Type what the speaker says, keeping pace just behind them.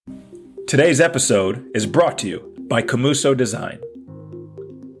Today's episode is brought to you by Camuso Design,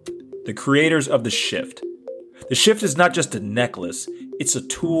 the creators of The Shift. The Shift is not just a necklace, it's a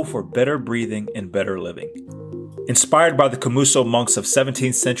tool for better breathing and better living. Inspired by the Camuso monks of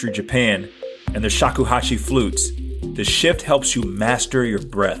 17th century Japan and their shakuhachi flutes, The Shift helps you master your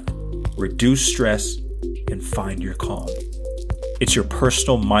breath, reduce stress, and find your calm. It's your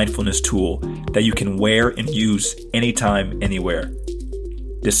personal mindfulness tool that you can wear and use anytime, anywhere.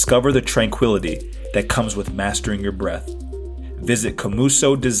 Discover the tranquility that comes with mastering your breath. Visit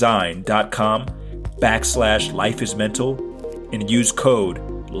camusodesign.com/lifeismental and use code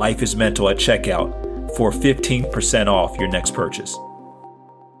lifeismental at checkout for 15% off your next purchase.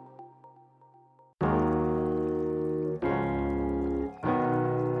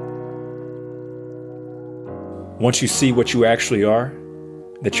 Once you see what you actually are,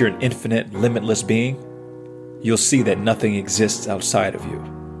 that you're an infinite, limitless being, you'll see that nothing exists outside of you.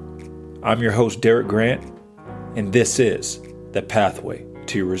 I'm your host, Derek Grant, and this is the Pathway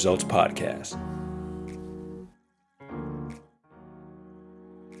to Your Results podcast.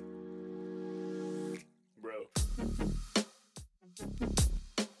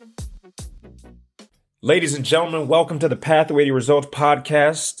 Ladies and gentlemen, welcome to the Pathway to Your Results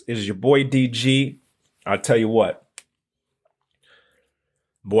podcast. It is your boy DG. I'll tell you what.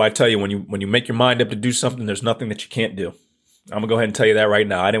 Boy, I tell you, when you make your mind up to do something, there's nothing that you can't do. I'm gonna go ahead and tell you that right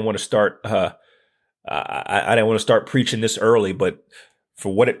now. I didn't want to start. I didn't want to start preaching this early, but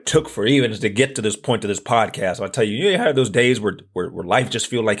for what it took for even to get to this point of this podcast, I'll tell you, you have those days where life just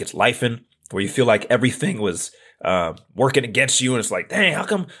feel like it's lifing, where you feel like everything was working against you, and it's like, dang, how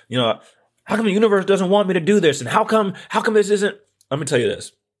come the universe doesn't want me to do this, and how come this isn't? Let me tell you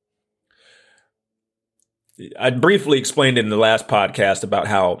this. I briefly explained in the last podcast about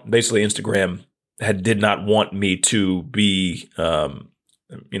how basically Instagram did not want me to be,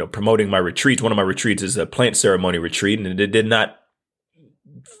 promoting my retreats. One of my retreats is a plant ceremony retreat, and it did not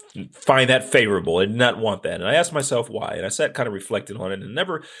find that favorable. It did not want that. And I asked myself why, and I sat kind of reflecting on it, and I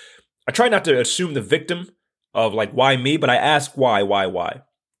try not to assume the victim of like, why me, but I ask why.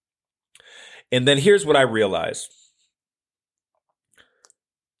 And then here's what I realized.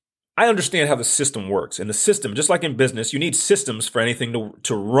 I understand how the system works. And the system, just like in business, you need systems for anything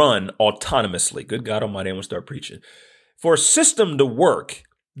to run autonomously. Good God Almighty, I'm going to start preaching. For a system to work,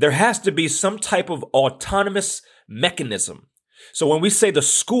 there has to be some type of autonomous mechanism. So when we say the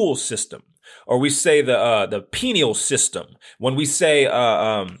school system, or we say the penal system, when we say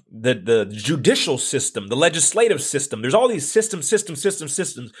the judicial system, the legislative system, there's all these systems.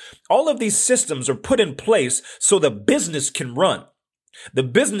 All of these systems are put in place so the business can run. The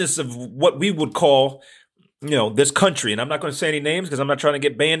business of what we would call, this country. And I'm not going to say any names because I'm not trying to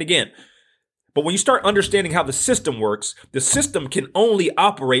get banned again. But when you start understanding how the system works, the system can only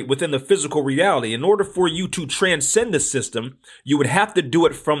operate within the physical reality. In order for you to transcend the system, you would have to do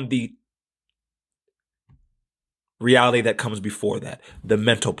it from the reality that comes before that, the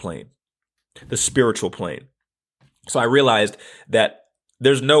mental plane, the spiritual plane. So I realized that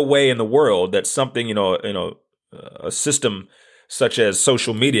there's no way in the world that something, a system such as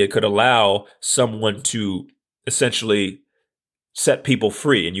social media could allow someone to essentially set people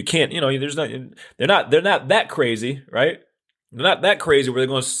free. And you can't, they're not that crazy, right? They're not that crazy where they're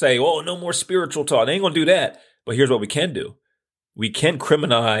going to say, oh, no more spiritual talk. They ain't going to do that. But here's what we can do. We can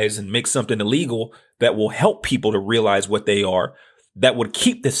criminalize and make something illegal that will help people to realize what they are, that would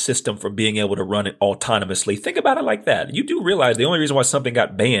keep the system from being able to run it autonomously. Think about it like that. You do realize the only reason why something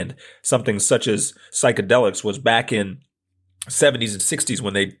got banned, something such as psychedelics, was back in 70s and 60s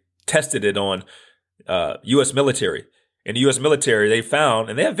when they tested it on U.S. military. In the U.S. military, they found,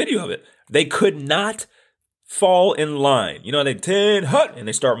 and they have video of it, they could not fall in line. They 10 hut and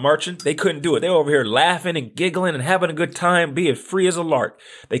they start marching. They couldn't do it. They were over here laughing and giggling and having a good time, being free as a lark.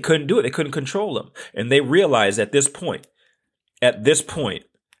 They couldn't do it. They couldn't control them. And they realized at this point,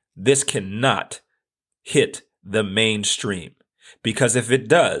 this cannot hit the mainstream. Because if it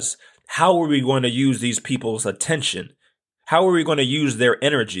does, how are we going to use these people's attention? How are we going to use their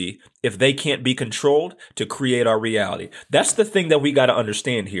energy if they can't be controlled to create our reality? That's the thing that we got to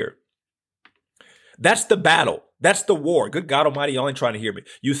understand here. That's the battle. That's the war. Good God Almighty, y'all ain't trying to hear me.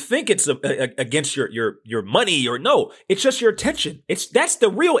 You think it's against your money, or no, it's just your attention. That's the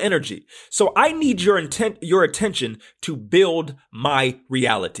real energy. So I need your attention to build my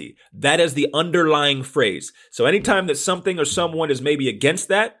reality. That is the underlying phrase. So anytime that something or someone is maybe against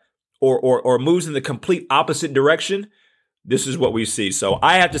that or moves in the complete opposite direction, this is what we see. So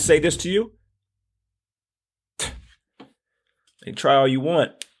I have to say this to you. You can try all you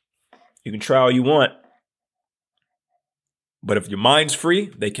want. But if your mind's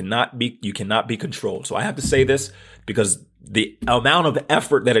free, you cannot be controlled. So I have to say this because the amount of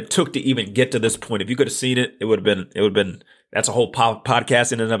effort that it took to even get to this point, if you could have seen it, it would have been, that's a whole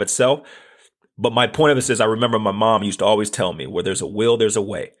podcast in and of itself. But my point of this is I remember my mom used to always tell me, where there's a will, there's a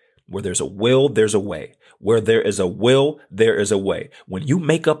way. Where there's a will, there's a way. Where there is a will, there is a way. When you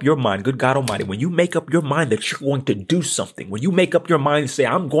make up your mind, good God Almighty, when you make up your mind that you're going to do something, when you make up your mind and say,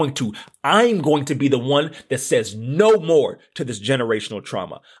 I'm going to be the one that says no more to this generational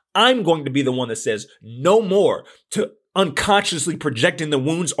trauma. I'm going to be the one that says no more to unconsciously projecting the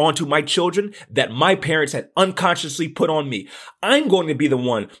wounds onto my children that my parents had unconsciously put on me. I'm going to be the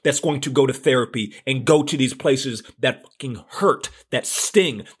one that's going to go to therapy and go to these places that fucking hurt, that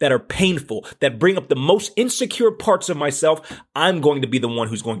sting, that are painful, that bring up the most insecure parts of myself. I'm going to be the one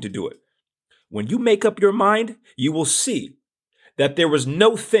who's going to do it. When you make up your mind, you will see that there was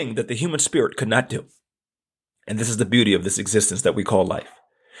no thing that the human spirit could not do. And this is the beauty of this existence that we call life.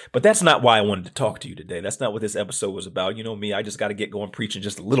 But that's not why I wanted to talk to you today. That's not what this episode was about. You know me, I just got to get going preaching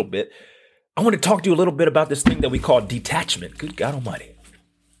just a little bit. I want to talk to you a little bit about this thing that we call detachment. Good God Almighty.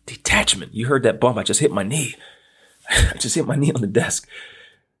 Detachment. You heard that bump. I just hit my knee. I just hit my knee on the desk.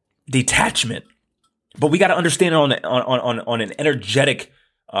 Detachment. But we got to understand it on an energetic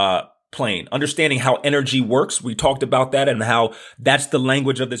plane, understanding how energy works. We talked about that and how that's the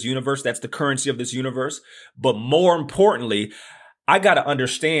language of this universe. That's the currency of this universe. But more importantly, I got to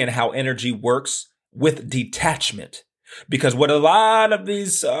understand how energy works with detachment, because what a lot of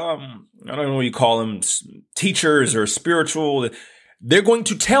these, I don't know what you call them, teachers or spiritual, they're going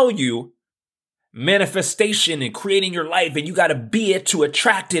to tell you manifestation and creating your life, and you got to be it to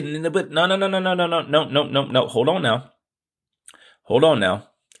attract it. But no. Hold on now.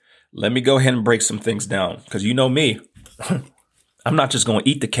 Let me go ahead and break some things down, because you know me, I'm not just going to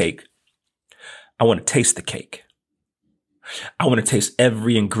eat the cake. I want to taste the cake. I want to taste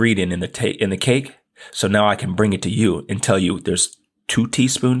every ingredient in the cake. So now I can bring it to you and tell you there's 2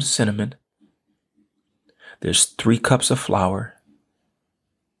 teaspoons of cinnamon. There's 3 cups of flour.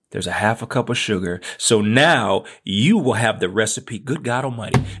 There's a half a cup of sugar. So now you will have the recipe. Good God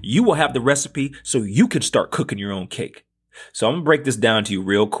Almighty. You will have the recipe so you can start cooking your own cake. So I'm going to break this down to you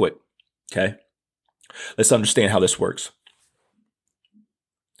real quick. Okay. Let's understand how this works.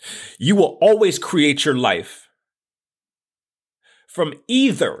 You will always create your life from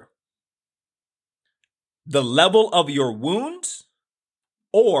either the level of your wounds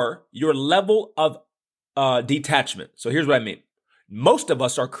or your level of detachment. So here's what I mean. Most of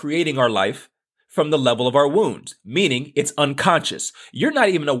us are creating our life from the level of our wounds, meaning it's unconscious. You're not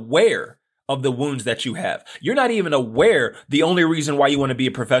even aware of the wounds that you have. You're not even aware the only reason why you want to be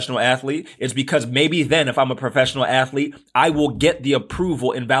a professional athlete is because maybe then if I'm a professional athlete, I will get the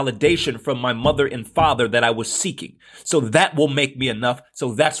approval and validation from my mother and father that I was seeking. So that will make me enough.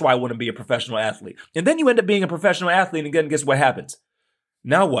 So that's why I want to be a professional athlete. And then you end up being a professional athlete, and again, guess what happens?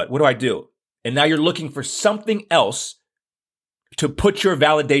 Now what? What do I do? And now you're looking for something else to put your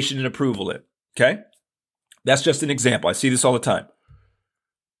validation and approval in. Okay? That's just an example. I see this all the time.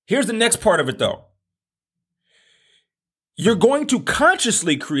 Here's the next part of it, though. You're going to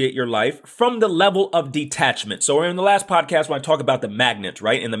consciously create your life from the level of detachment. So in the last podcast, when I talk about the magnets,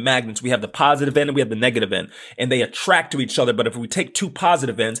 right? In the magnets, we have the positive end and we have the negative end, and they attract to each other. But if we take 2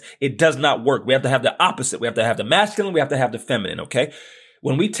 positive ends, it does not work. We have to have the opposite. We have to have the masculine. We have to have the feminine. Okay.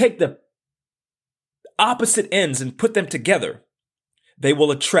 When we take the opposite ends and put them together, they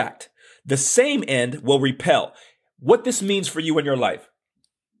will attract. The same end will repel. What this means for you in your life.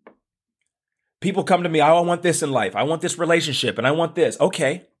 People come to me, I want this in life. I want this relationship and I want this.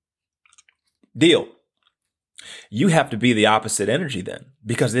 Okay. Deal. You have to be the opposite energy then,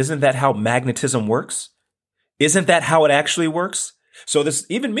 because isn't that how magnetism works? Isn't that how it actually works? So this,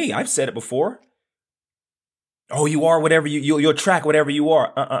 even me, I've said it before. Oh, you are whatever you'll attract whatever you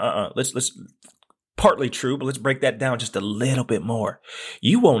are. Let's partly true, but let's break that down just a little bit more.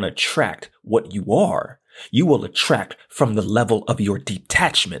 You won't attract what you are. You will attract from the level of your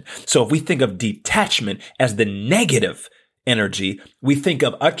detachment. So if we think of detachment as the negative energy, we think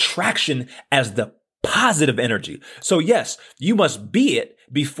of attraction as the positive energy. So yes, you must be it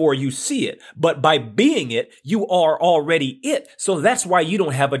before you see it. But by being it, you are already it. So that's why you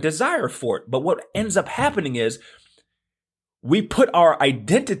don't have a desire for it. But what ends up happening is we put our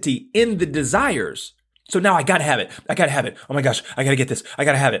identity in the desires. So now I got to have it. I got to have it. Oh my gosh, I got to get this. I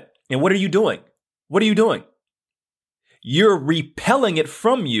got to have it. And what are you doing? What are you doing? You're repelling it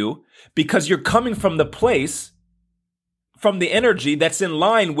from you because you're coming from the place, from the energy that's in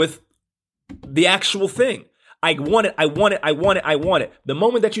line with the actual thing. I want it. I want it. I want it. I want it. The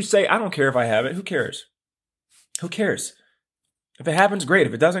moment that you say, I don't care if I have it. Who cares? Who cares? If it happens, great.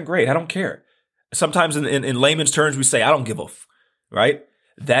 If it doesn't, great. I don't care. Sometimes in layman's terms, we say, I don't give a f, right?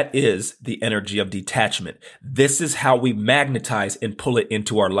 That is the energy of detachment. This is how we magnetize and pull it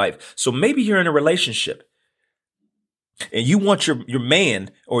into our life. So maybe you're in a relationship and you want your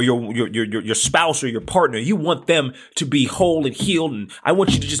man or your spouse or your partner, you want them to be whole and healed. And I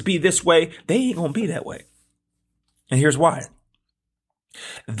want you to just be this way. They ain't going to be that way. And here's why.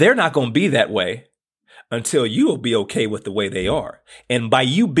 They're not going to be that way until you will be okay with the way they are. And by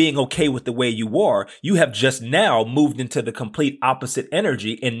you being okay with the way you are, you have just now moved into the complete opposite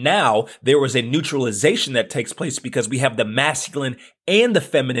energy. And now there is a neutralization that takes place because we have the masculine and the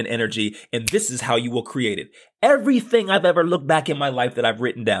feminine energy. And this is how you will create it. Everything I've ever looked back in my life that I've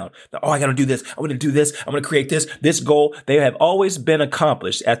written down, I got to do this. I'm going to do this. I'm going to create this goal. They have always been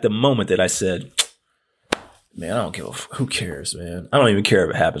accomplished at the moment that I said, man, I don't give who cares, man? I don't even care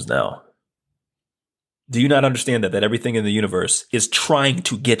if it happens now. Do you not understand that everything in the universe is trying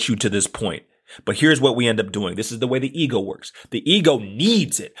to get you to this point? But here's what we end up doing. This is the way the ego works. The ego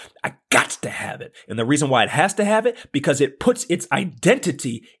needs it. I got to have it. And the reason why it has to have it, because it puts its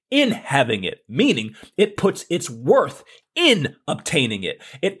identity in having it, meaning it puts its worth in obtaining it.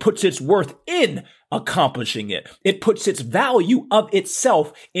 It puts its worth in accomplishing it. It puts its value of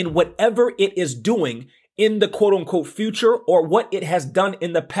itself in whatever it is doing in the quote unquote future or what it has done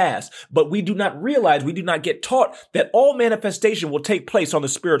in the past. But we do not realize, we do not get taught that all manifestation will take place on the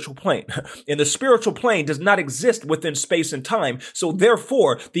spiritual plane. And the spiritual plane does not exist within space and time. So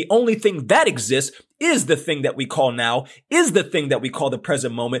therefore, the only thing that exists is the thing that we call now, is the thing that we call the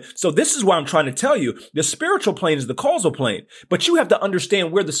present moment. So this is why I'm trying to tell you, the spiritual plane is the causal plane, but you have to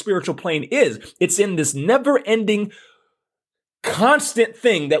understand where the spiritual plane is. It's in this never ending, constant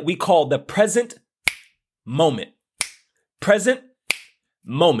thing that we call the present moment. Present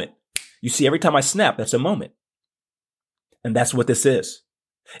moment. You see, every time I snap, that's a moment. And that's what this is.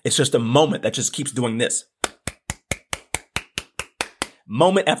 It's just a moment that just keeps doing this.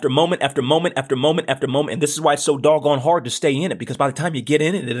 Moment after moment after moment after moment after moment. And this is why it's so doggone hard to stay in it, because by the time you get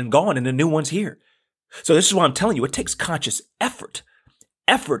in it, it's gone and the new one's here. So this is why I'm telling you, it takes conscious effort.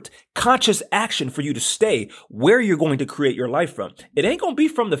 Conscious action for you to stay where you're going to create your life from. It ain't going to be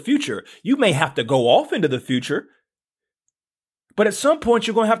from the future. You may have to go off into the future, but at some point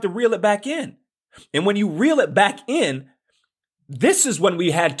you're going to have to reel it back in. And when you reel it back in, this is when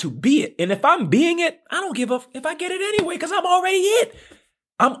we had to be it. And if I'm being it, I don't give a if I get it anyway, because I'm already it.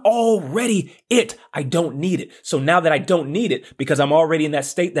 I'm already it. I don't need it. So now that I don't need it, because I'm already in that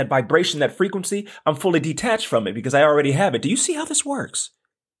state, that vibration, that frequency, I'm fully detached from it because I already have it. Do you see how this works?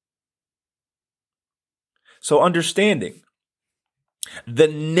 So understanding the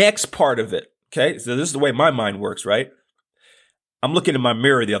next part of it, okay? So this is the way my mind works, right? I'm looking in my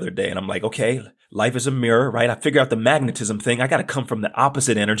mirror the other day and I'm like, okay, life is a mirror, right? I figure out the magnetism thing. I got to come from the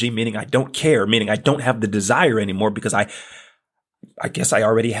opposite energy, meaning I don't care, meaning I don't have the desire anymore because I guess I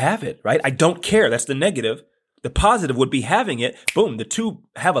already have it, right? I don't care. That's the negative. The positive would be having it. Boom, the two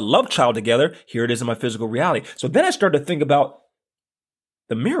have a love child together. Here it is in my physical reality. So then I started to think about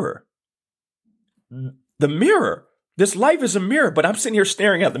the mirror. The mirror. This life is a mirror, but I'm sitting here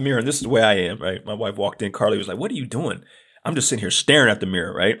staring at the mirror, and this is the way I am, right? My wife walked in. Carly was like, what are you doing? I'm just sitting here staring at the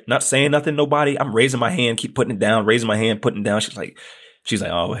mirror, right? Not saying nothing, nobody. I'm raising my hand, keep putting it down, raising my hand, putting it down. She's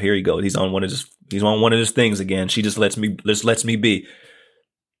like, oh, here he goes. He's on one of his things again. She just lets me be.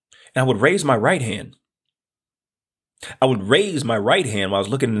 And I would raise my right hand. While I was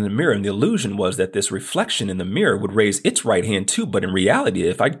looking in the mirror, and the illusion was that this reflection in the mirror would raise its right hand too. But in reality,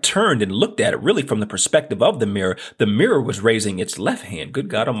 if I turned and looked at it really from the perspective of the mirror was raising its left hand. Good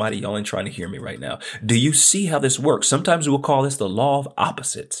God Almighty, y'all ain't trying to hear me right now. Do you see how this works? Sometimes we'll call this the law of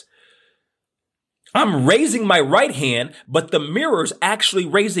opposites. I'm raising my right hand, but the mirror's actually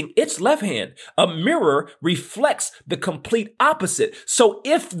raising its left hand. A mirror reflects the complete opposite. So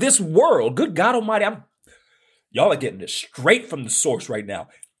if this world, good God Almighty, y'all are getting this straight from the source right now.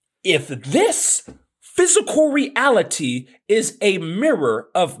 If this physical reality is a mirror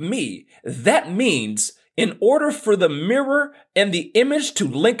of me, that means in order for the mirror and the image to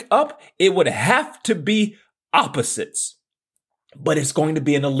link up, it would have to be opposites. But it's going to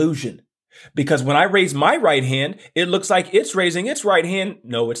be an illusion. Because when I raise my right hand, it looks like it's raising its right hand.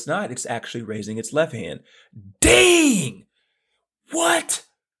 No, it's not. It's actually raising its left hand. Dang! What?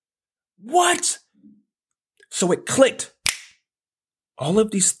 So it clicked. All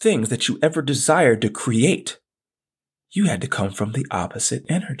of these things that you ever desired to create, you had to come from the opposite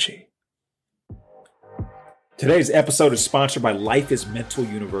energy. Today's episode is sponsored by Life is Mental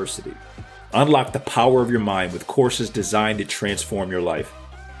University. Unlock the power of your mind with courses designed to transform your life.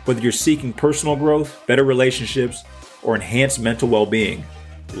 Whether you're seeking personal growth, better relationships, or enhance mental well-being,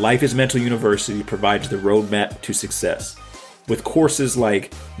 Life is Mental University provides the roadmap to success. With courses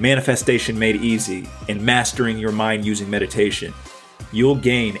like Manifestation Made Easy and Mastering Your Mind Using Meditation, you'll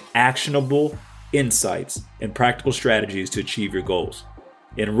gain actionable insights and practical strategies to achieve your goals.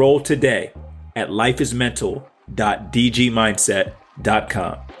 Enroll today at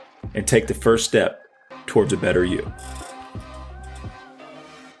lifeismental.dgmindset.com and take the first step towards a better you.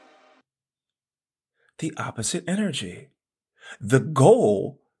 The opposite energy. The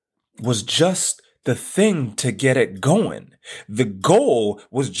goal was just the thing to get it going. The goal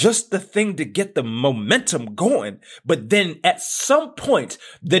was just the thing to get the momentum going. But then at some point,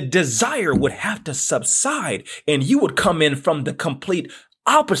 the desire would have to subside and you would come in from the complete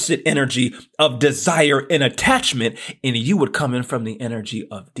opposite energy of desire and attachment, and you would come in from the energy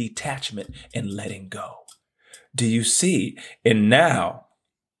of detachment and letting go. Do you see? And now,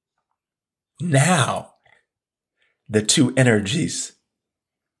 the two energies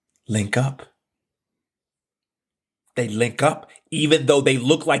link up. They link up, even though they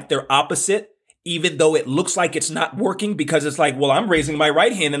look like they're opposite, even though it looks like it's not working because it's like, well, I'm raising my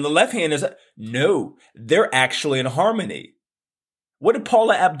right hand and the left hand is, no, they're actually in harmony. What did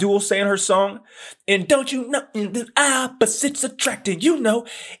Paula Abdul say in her song? And don't you know, the opposites attracting, you know,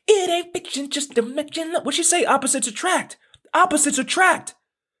 it ain't fiction, just dimension. What'd she say? Opposites attract. Opposites attract.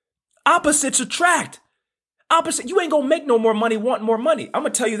 Opposites attract. Opposite. You ain't gonna make no more money wanting more money. I'm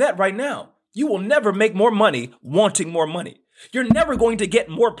gonna tell you that right now. You will never make more money wanting more money. You're never going to get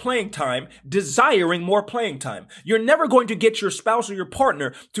more playing time desiring more playing time. You're never going to get your spouse or your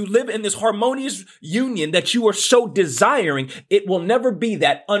partner to live in this harmonious union that you are so desiring. It will never be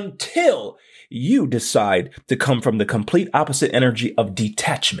that until you decide to come from the complete opposite energy of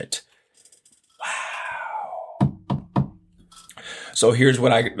detachment. Wow. So here's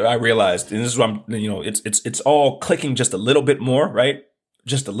what I realized, and this is what I'm, it's all clicking just a little bit more, right?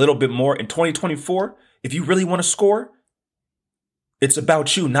 Just a little bit more in 2024. If you really want to score, it's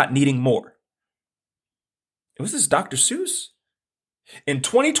about you not needing more. Was this Dr. Seuss? In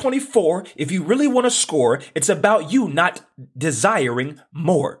 2024, if you really want to score, it's about you not desiring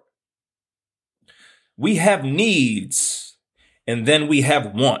more. We have needs and then we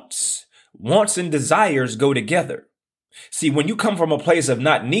have wants. Wants and desires go together. See, when you come from a place of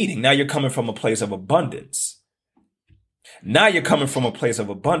not needing, now you're coming from a place of abundance. Now you're coming from a place of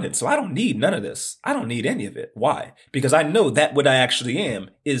abundance. So I don't need none of this. I don't need any of it. Why? Because I know that what I actually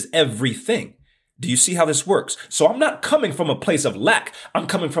am is everything. Do you see how this works? So I'm not coming from a place of lack. I'm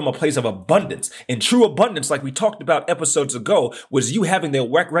coming from a place of abundance. And true abundance, like we talked about episodes ago, was you having the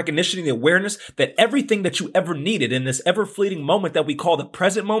recognition, the awareness that everything that you ever needed in this ever fleeting moment that we call the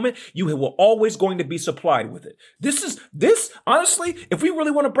present moment, you were always going to be supplied with it. This, honestly, if we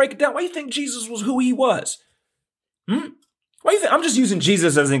really want to break it down, why do you think Jesus was who he was? Why do you think? I'm just using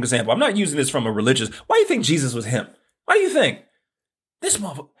Jesus as an example. I'm not using this from a religious. Why do you think Jesus was him? Why do you think?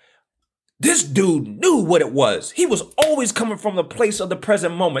 This dude knew what it was. He was always coming from the place of the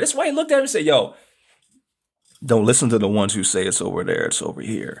present moment. That's why he looked at him and said, yo, don't listen to the ones who say it's over there, it's over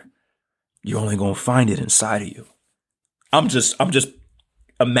here. You're only going to find it inside of you. I'm just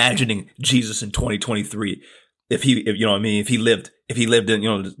imagining Jesus in 2023. If you know what I mean, if he lived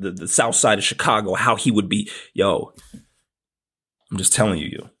in, the south side of Chicago, how he would be. Yo, I'm just telling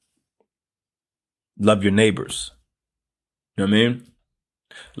you, love your neighbors. You know what I mean?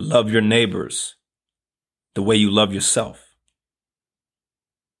 Love your neighbors the way you love yourself.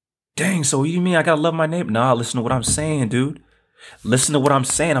 Dang, so you mean I gotta love my neighbor? Nah, listen to what I'm saying, dude. Listen to what I'm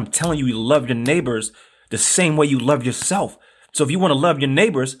saying. I'm telling you, you love your neighbors the same way you love yourself. So if you want to love your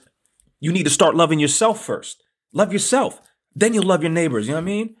neighbors, you need to start loving yourself first. Love yourself. Then you'll love your neighbors. You know what I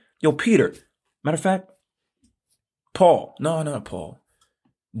mean? Yo, Peter. Matter of fact, Paul. No, not Paul.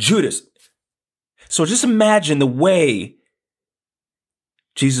 Judas. So just imagine the way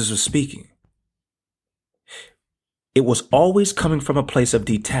Jesus was speaking. It was always coming from a place of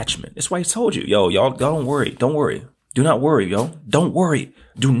detachment. That's why he told you, yo, y'all don't worry. Don't worry. Do not worry, yo. Don't worry.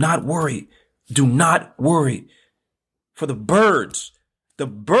 Do not worry. Do not worry. For the birds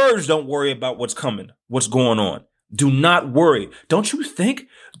don't worry about what's coming, what's going on. Do not worry. Don't you think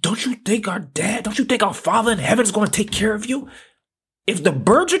our Father in heaven is going to take care of you? If the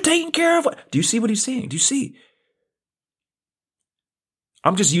birds are taking care of, do you see what he's saying? Do you see?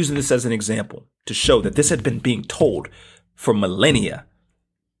 I'm just using this as an example to show that this had been being told for millennia.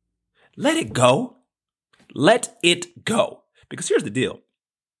 Let it go. Let it go. Because here's the deal.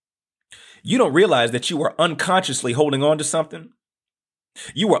 You don't realize that you are unconsciously holding on to something.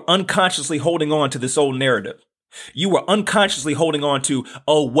 You are unconsciously holding on to this old narrative. You were unconsciously holding on to,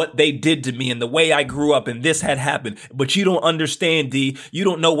 oh, what they did to me and the way I grew up and this had happened. But you don't understand, D. You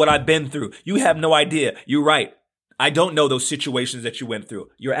don't know what I've been through. You have no idea. You're right. I don't know those situations that you went through.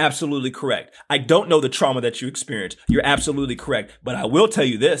 You're absolutely correct. I don't know the trauma that you experienced. You're absolutely correct. But I will tell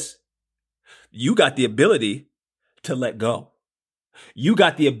you this. You got the ability to let go. You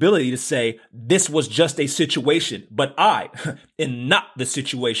got the ability to say, this was just a situation, but I am not the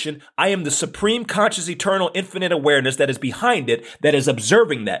situation. I am the supreme conscious, eternal, infinite awareness that is behind it, that is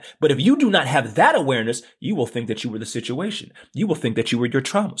observing that. But if you do not have that awareness, you will think that you were the situation. You will think that you were your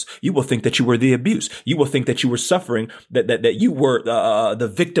traumas. You will think that you were the abuse. You will think that you were suffering, that you were the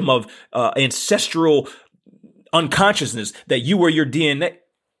victim of ancestral unconsciousness, that you were your DNA.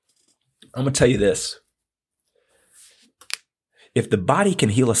 I'm going to tell you this. If the body can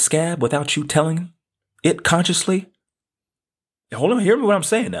heal a scab without you telling it consciously, hold on, hear me what I'm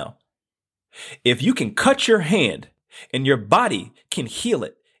saying now. If you can cut your hand and your body can heal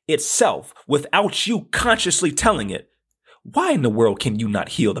it itself without you consciously telling it, why in the world can you not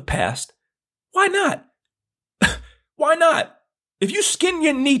heal the past? Why not? Why not? If you skin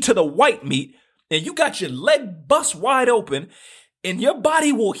your knee to the white meat and you got your leg bust wide open, and your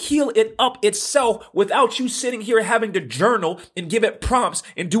body will heal it up itself without you sitting here having to journal and give it prompts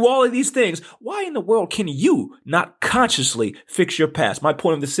and do all of these things. Why in the world can you not consciously fix your past? My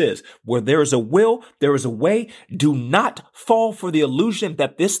point of this is, where there is a will, there is a way. Do not fall for the illusion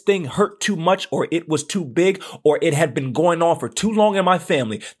that this thing hurt too much, or it was too big, or it had been going on for too long in my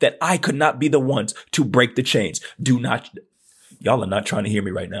family that I could not be the ones to break the chains. Do not. Y'all are not trying to hear me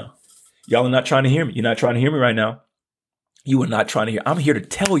right now. Y'all are not trying to hear me. You're not trying to hear me right now. You are not trying to hear. I'm here to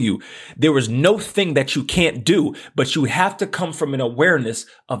tell you there is no thing that you can't do, but you have to come from an awareness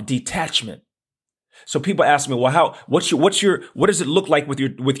of detachment. So people ask me, well, what does it look like with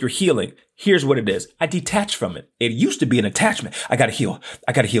your healing? Here's what it is. I detach from it. It used to be an attachment. I got to heal.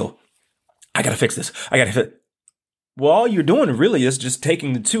 I got to heal. I got to fix this. I got to fix. Well, all you're doing really is just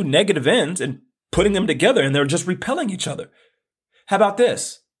taking the two negative ends and putting them together, and they're just repelling each other. How about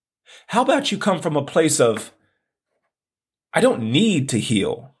this? How about you come from a place of, I don't need to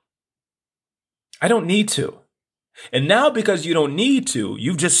heal. I don't need to. And now because you don't need to,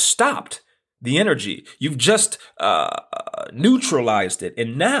 you've just stopped the energy. You've just neutralized it.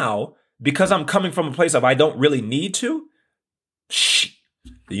 And now, because I'm coming from a place of I don't really need to,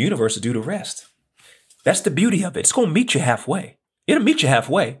 the universe will do the rest. That's the beauty of it. It's going to meet you halfway. It'll meet you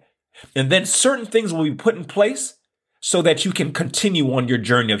halfway. And then certain things will be put in place so that you can continue on your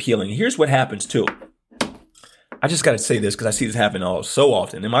journey of healing. Here's what happens too. I just got to say this because I see this happen so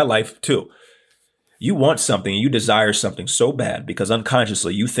often in my life too. You want something and you desire something so bad because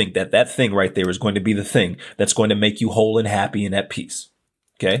unconsciously you think that that thing right there is going to be the thing that's going to make you whole and happy and at peace.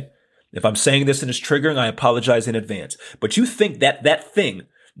 Okay? If I'm saying this and it's triggering, I apologize in advance. But you think that that thing,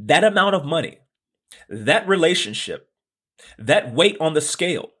 that amount of money, that relationship, that weight on the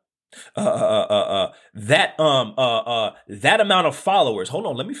scale, that amount of followers. Hold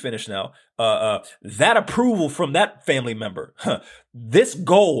on, let me finish now. That approval from that family member. This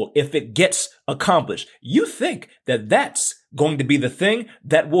goal, if it gets accomplished, you think that that's going to be the thing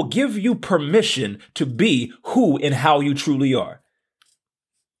that will give you permission to be who and how you truly are.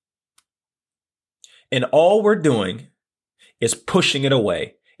 And all we're doing is pushing it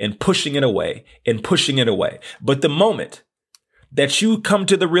away and pushing it away and pushing it away. But the moment that you come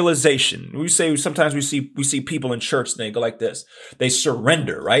to the realization, sometimes we see people in church and they go like this. They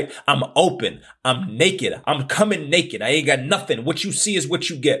surrender, right? I'm open. I'm naked. I'm coming naked. I ain't got nothing. What you see is what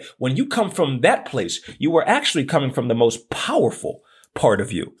you get. When you come from that place, you are actually coming from the most powerful part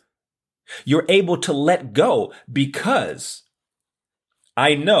of you. You're able to let go because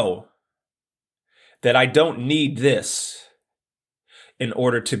I know that I don't need this in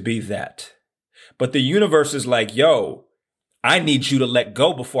order to be that. But the universe is like, yo, I need you to let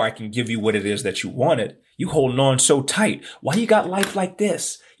go before I can give you what it is that you wanted. You holding on so tight. Why you got life like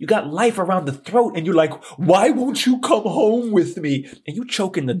this? You got life around the throat and you're like, why won't you come home with me? And you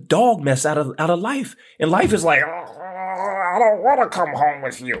choking the dog mess out of life. And life is like, I don't want to come home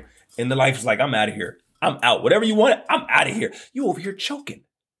with you. And the life is like, I'm out of here. I'm out. Whatever you want, I'm out of here. You over here choking.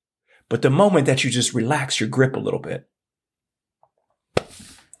 But the moment that you just relax your grip a little bit,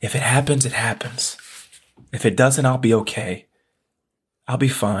 if it happens, it happens. If it doesn't, I'll be okay. I'll be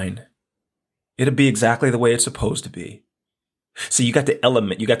fine. It'll be exactly the way it's supposed to be. See, you got the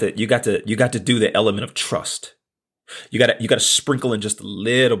element, you got to do the element of trust. You got to sprinkle in just a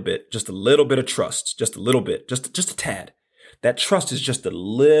little bit of trust, just a little bit, just a tad. That trust is just a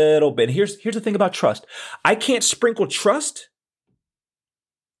little bit. Here's the thing about trust. I can't sprinkle trust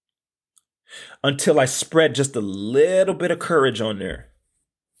until I spread just a little bit of courage on there.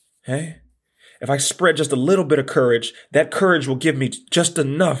 Hey? If I spread just a little bit of courage, that courage will give me just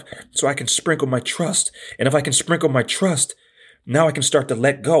enough so I can sprinkle my trust. And if I can sprinkle my trust, now I can start to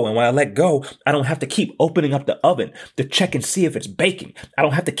let go. And when I let go, I don't have to keep opening up the oven to check and see if it's baking. I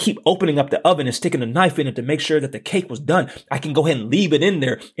don't have to keep opening up the oven and sticking a knife in it to make sure that the cake was done. I can go ahead and leave it in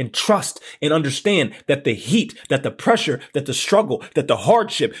there and trust and understand that the heat, that the pressure, that the struggle, that the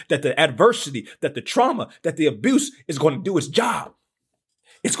hardship, that the adversity, that the trauma, that the abuse is going to do its job.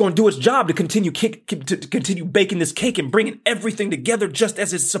 It's going to do its job to continue baking this cake and bringing everything together just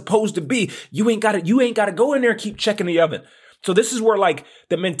as it's supposed to be. You ain't got to go in there and keep checking the oven. So this is where like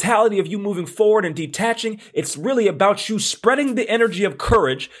the mentality of you moving forward and detaching, it's really about you spreading the energy of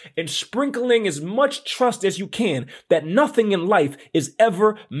courage and sprinkling as much trust as you can that nothing in life is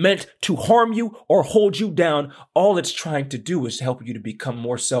ever meant to harm you or hold you down. All it's trying to do is help you to become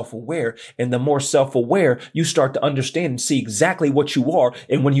more self-aware. And the more self-aware you start to understand and see exactly what you are.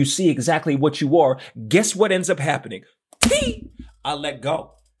 And when you see exactly what you are, guess what ends up happening? I let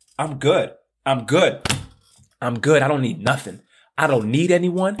go. I'm good. I'm good. I'm good. I don't need nothing. I don't need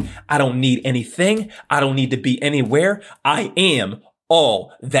anyone. I don't need anything. I don't need to be anywhere. I am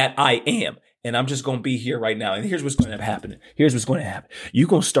all that I am. And I'm just going to be here right now. And here's what's going to happen. Here's what's going to happen. You're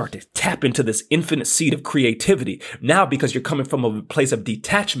going to start to tap into this infinite seed of creativity. Now, because you're coming from a place of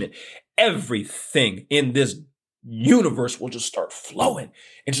detachment, everything in this universe will just start flowing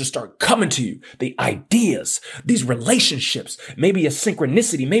and just start coming to you. The ideas, these relationships, maybe a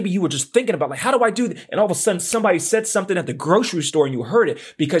synchronicity. Maybe you were just thinking about like, how do I do that? And all of a sudden somebody said something at the grocery store and you heard it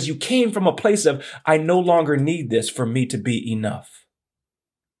because you came from a place of, I no longer need this for me to be enough.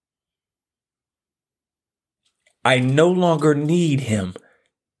 I no longer need him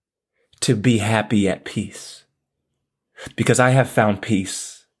to be happy at peace because I have found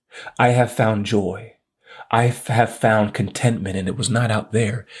peace. I have found joy. I have found contentment, and it was not out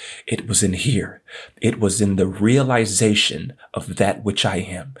there. It was in here. It was in the realization of that which I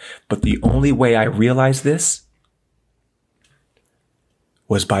am. But the only way I realized this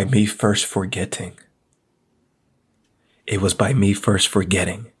was by me first forgetting. It was by me first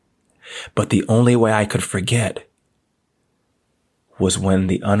forgetting. But the only way I could forget was when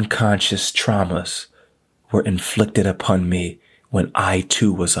the unconscious traumas were inflicted upon me when I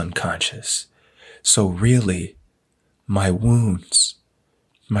too was unconscious. So really, my wounds,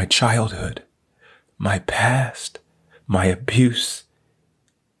 my childhood, my past, my abuse,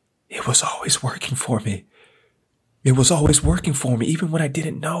 it was always working for me. It was always working for me, even when I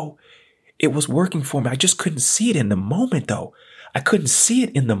didn't know. It was working for me. I just couldn't see it in the moment, though. I couldn't see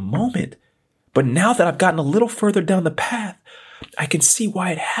it in the moment. But now that I've gotten a little further down the path, I can see why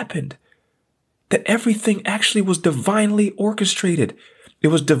it happened. That everything actually was divinely orchestrated. It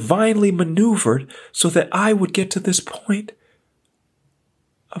was divinely maneuvered so that I would get to this point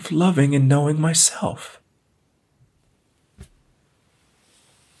of loving and knowing myself.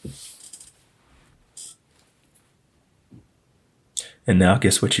 And now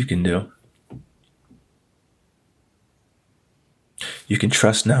guess what you can do? You can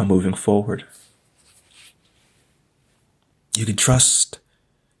trust now moving forward. You can trust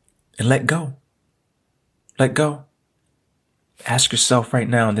and let go. Let go. Ask yourself right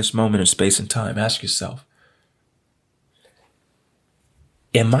now in this moment of space and time, ask yourself,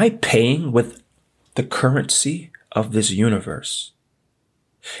 am I paying with the currency of this universe?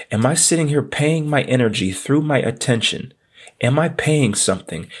 Am I sitting here paying my energy through my attention? Am I paying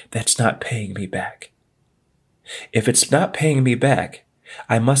something that's not paying me back? If it's not paying me back,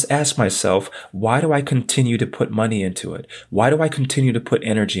 I must ask myself, why do I continue to put money into it? Why do I continue to put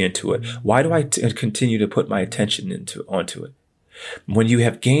energy into it? Why do I continue to put my attention onto it? When you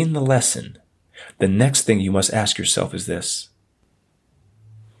have gained the lesson, the next thing you must ask yourself is this.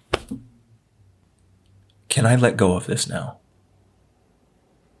 Can I let go of this now?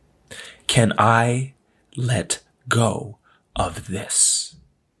 Can I let go of this?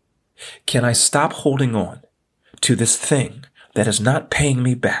 Can I stop holding on to this thing that is not paying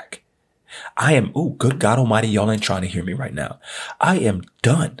me back? I am, good God Almighty, y'all ain't trying to hear me right now. I am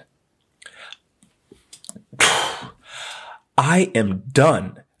done. I am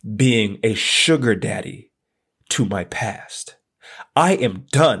done being a sugar daddy to my past. I am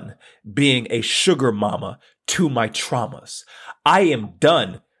done being a sugar mama to my traumas. I am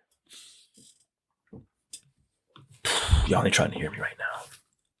done. Y'all ain't trying to hear me right now.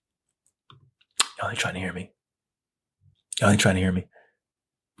 Y'all ain't trying to hear me. Y'all ain't trying to hear me.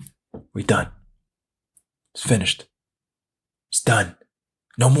 We done. It's finished. It's done.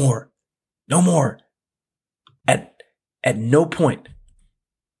 No more. No more. At no point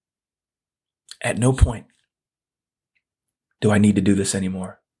At no point do I need to do this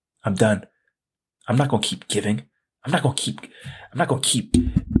anymore. I'm done. I'm not going to keep giving. I'm not going to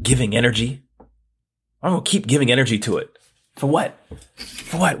keep giving energy. I'm going to keep giving energy to it. For what?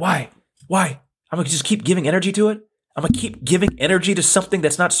 For what? Why? I'm going to just keep giving energy to it? I'm going to keep giving energy to something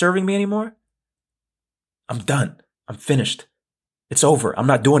that's not serving me anymore? I'm done. I'm finished. It's over. I'm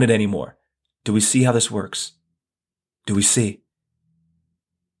not doing it anymore. Do we see how this works? Do we see?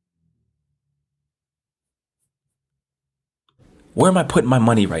 Where am I putting my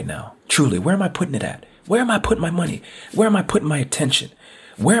money right now? Truly, where am I putting it at? Where am I putting my money? Where am I putting my attention?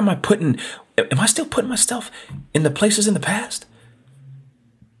 Where am I putting, am I still putting myself in the places in the past?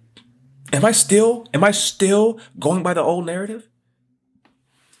 Am I still going by the old narrative?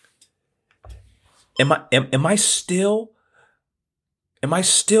 Am I still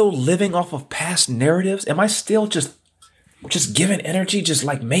living off of past narratives? Am I still just giving energy, just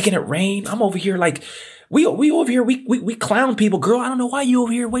like making it rain? I'm over here like, we over here, we clown people. Girl, I don't know why you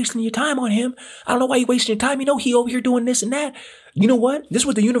over here wasting your time on him. I don't know why you wasting your time. You know, he over here doing this and that. You know what? This is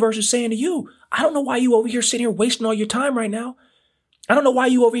what the universe is saying to you. I don't know why you over here sitting here wasting all your time right now. I don't know why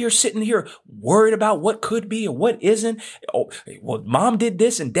you over here sitting here worried about what could be or what isn't. Oh, well, mom did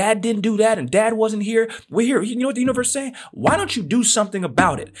this and dad didn't do that and dad wasn't here. We're here. You know what the universe is saying? Why don't you do something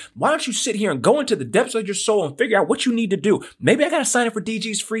about it? Why don't you sit here and go into the depths of your soul and figure out what you need to do? Maybe I got to sign up for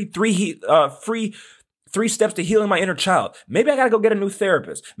DG's free three steps to healing my inner child. Maybe I got to go get a new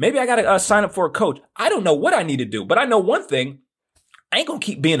therapist. Maybe I got to sign up for a coach. I don't know what I need to do, but I know one thing. I ain't going to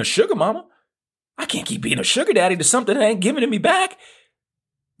keep being a sugar mama. I can't keep being a sugar daddy to something that ain't giving it me back.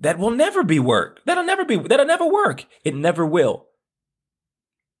 That will never be work. That'll never work. It never will.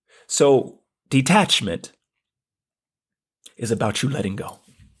 So detachment is about you letting go.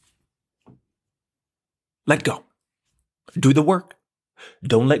 Let go. Do the work.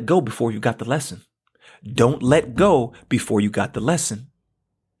 Don't let go before you got the lesson. Don't let go before you got the lesson.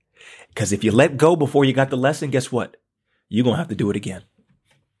 Because if you let go before you got the lesson, guess what? You're going to have to do it again.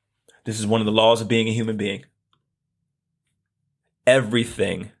 This is one of the laws of being a human being.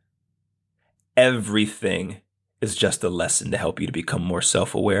 Everything is just a lesson to help you to become more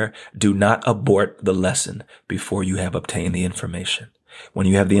self-aware. Do not abort the lesson before you have obtained the information. When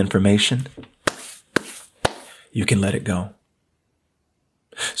you have the information, you can let it go.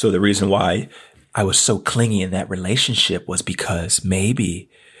 So the reason why I was so clingy in that relationship was because maybe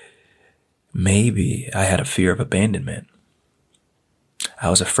I had a fear of abandonment. I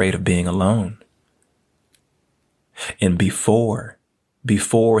was afraid of being alone. And before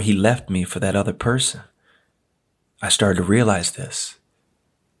he left me for that other person, I started to realize this.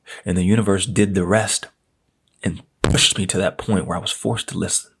 And the universe did the rest and pushed me to that point where I was forced to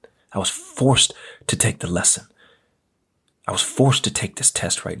listen. I was forced to take the lesson. I was forced to take this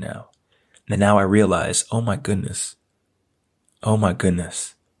test right now. And now I realize, oh my goodness,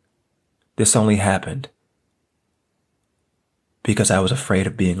 this only happened because I was afraid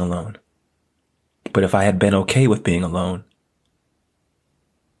of being alone. But if I had been okay with being alone,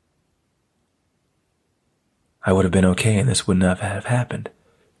 I would have been okay and this wouldn't have happened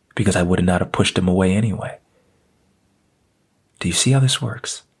because I would not have pushed him away anyway. Do you see how this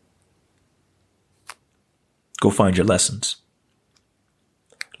works? Go find your lessons.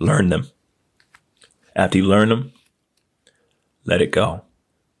 Learn them. After you learn them, let it go.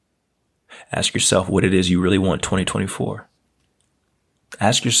 Ask yourself what it is you really want 2024.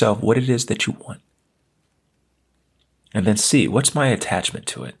 Ask yourself what it is that you want. And then see, what's my attachment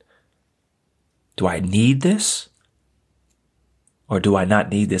to it? Do I need this? Or do I not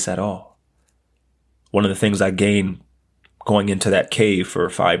need this at all? One of the things I gained going into that cave for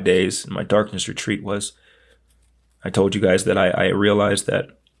 5 days in my darkness retreat was, I told you guys that I realized that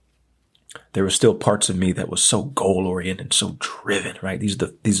there were still parts of me that was so goal-oriented, so driven, right? These are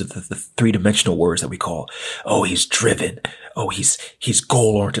the three-dimensional words that we call, oh, he's driven. Oh, he's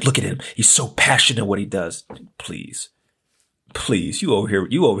goal-oriented. Look at him. He's so passionate what he does. Please, you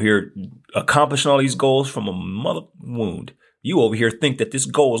over here accomplishing all these goals from a mother wound. You over here think that this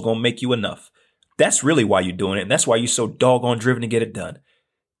goal is going to make you enough. That's really why you're doing it. And that's why you're so doggone driven to get it done.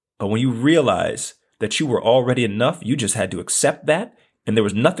 But when you realize that you were already enough, you just had to accept that. And there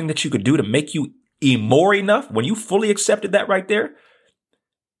was nothing that you could do to make you more enough. When you fully accepted that right there,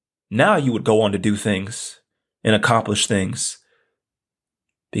 now you would go on to do things and accomplish things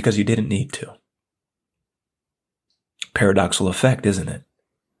because you didn't need to. Paradoxical effect, isn't it?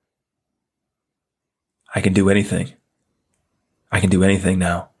 I can do anything. I can do anything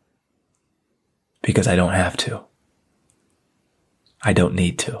now because I don't have to. I don't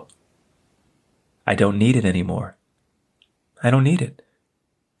need to. I don't need it anymore. I don't need it.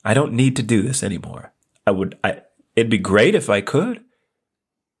 I don't need to do this anymore. It'd be great if I could,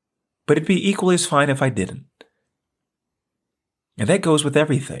 but it'd be equally as fine if I didn't. And that goes with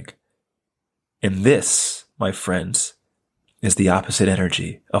everything. And this, my friends, is the opposite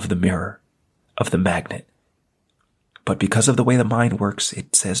energy of the mirror, of the magnet. But because of the way the mind works,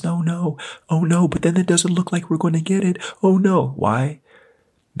 it says, no, oh no, but then it doesn't look like we're going to get it. Oh no. Why?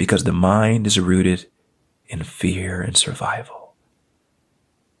 Because the mind is rooted in fear and survival.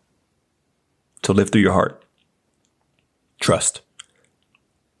 So live through your heart. Trust.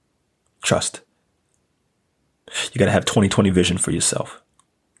 Trust. You got to have 20/20 vision for yourself.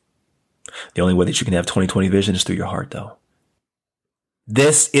 The only way that you can have 20/20 vision is through your heart, though.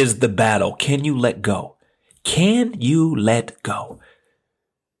 This is the battle. Can you let go? Can you let go?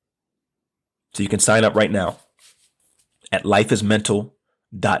 So you can sign up right now at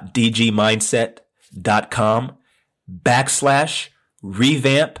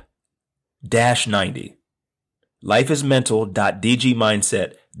lifeismental.dgmindset.com/revamp-90.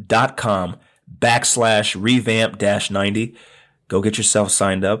 lifeismental.dgmindset.com/revamp-90. Go get yourself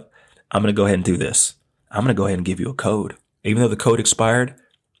signed up. I'm going to go ahead and do this. I'm going to go ahead and give you a code. Even though the code expired,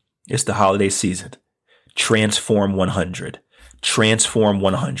 it's the holiday season. Transform 100. Transform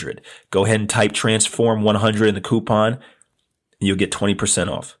 100. Go ahead and type Transform 100 in the coupon and you'll get 20%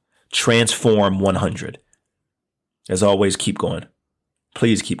 off. Transform 100. As always, keep going.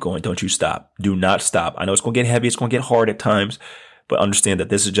 Please keep going. Don't you stop. Do not stop. I know it's going to get heavy. It's going to get hard at times, but understand that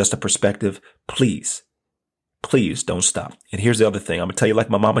this is just a perspective. Please don't stop. And here's the other thing. I'm going to tell you like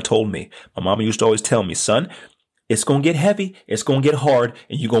my mama told me. My mama used to always tell me, son, it's going to get heavy. It's going to get hard.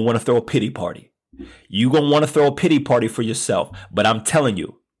 And you're going to want to throw a pity party. You're going to want to throw a pity party for yourself. But I'm telling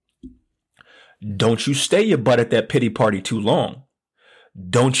you, don't you stay your butt at that pity party too long.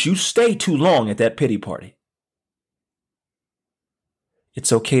 Don't you stay too long at that pity party.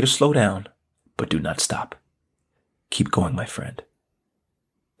 It's okay to slow down, but do not stop. Keep going, my friend.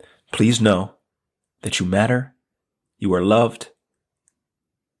 Please know that you matter, you are loved,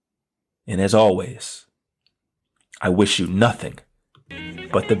 and as always, I wish you nothing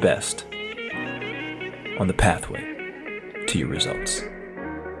but the best on the pathway to your results.